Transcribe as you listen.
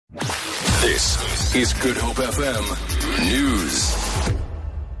This is Good Hope FM News.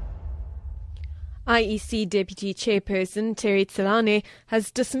 IEC Deputy Chairperson Tselane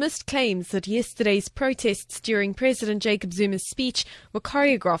has dismissed claims that yesterday's protests during President Jacob Zuma's speech were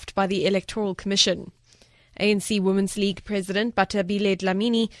choreographed by the Electoral Commission. ANC Women's League President Batabile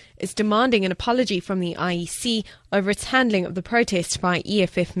Dlamini is demanding an apology from the IEC over its handling of the protest by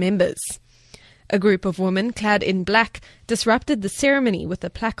EFF members. A group of women clad in black disrupted the ceremony with a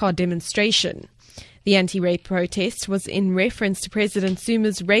placard demonstration. The anti-rape protest was in reference to President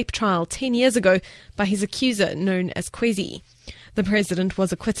Zuma's rape trial 10 years ago by his accuser known as Kwezi. The president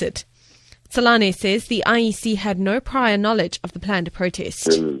was acquitted. Tselane says the IEC had no prior knowledge of the planned protest.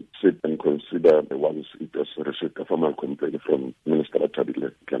 We'll sit and consider once it has received a formal complaint from Minister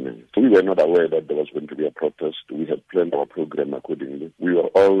Batabile Dlamini. We were not aware that there was going to be a protest. We had planned our program accordingly. We were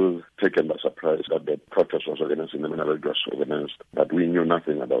all taken by surprise that the protest was organized in the manner it was organized, but we knew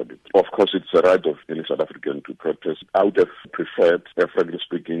nothing about it. Of course, it's a right of any South African to protest. I would have preferred, frankly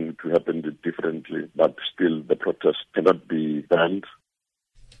speaking, to happen differently, but still the protest cannot be banned.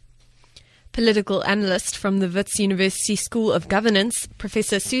 Political analyst from the Wits University School of Governance,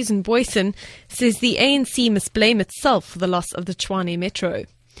 Professor Susan Boyson, says the ANC must blame itself for the loss of the Tshwane Metro.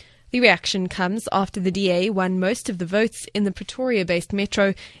 The reaction comes after the DA won most of the votes in the Pretoria-based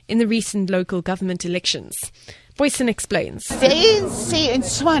metro in the recent local government elections. Boyson explains. The ANC in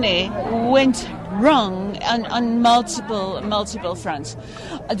Tshwane went wrong on multiple fronts.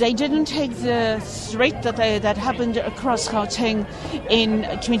 They didn't take the threat that happened across Gauteng in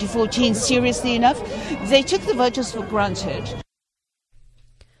 2014 seriously enough. They took the voters for granted.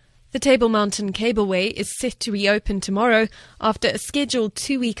 The Table Mountain Cableway is set to reopen tomorrow after a scheduled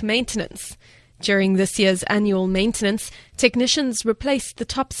 2-week maintenance. During this year's annual maintenance, technicians replaced the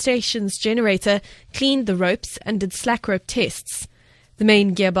top station's generator, cleaned the ropes and did slack rope tests. The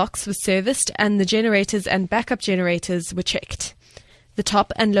main gearbox was serviced and the generators and backup generators were checked. The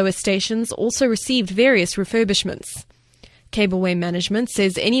top and lower stations also received various refurbishments. Cableway management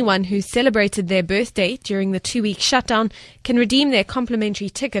says anyone who celebrated their birthday during the 2-week shutdown can redeem their complimentary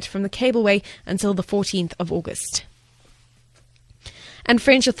ticket from the Cableway until the 14th of August. And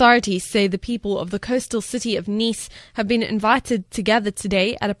French authorities say the people of the coastal city of Nice have been invited to gather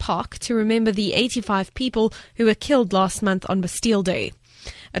today at a park to remember the 85 people who were killed last month on Bastille Day.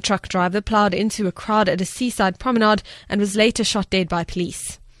 A truck driver ploughed into a crowd at a seaside promenade and was later shot dead by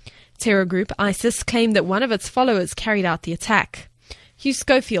police. Terror group ISIS claimed that one of its followers carried out the attack. Hugh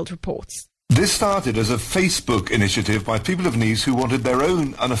Schofield reports. This started as a Facebook initiative by people of Nice who wanted their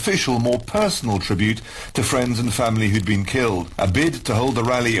own unofficial, more personal tribute to friends and family who'd been killed. A bid to hold the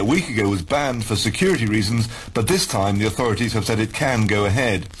rally a week ago was banned for security reasons, but this time the authorities have said it can go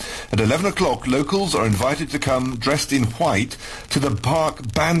ahead. At 11 o'clock, locals are invited to come dressed in white to the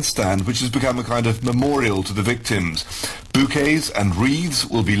park bandstand, which has become a kind of memorial to the victims. Bouquets and wreaths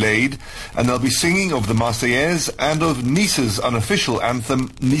will be laid, and they'll be singing of the Marseillaise and of Nice's unofficial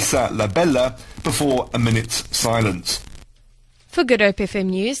anthem, Nissa la Bella, before a minute's silence. For Good Hope FM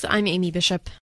News, I'm Amy Bishop.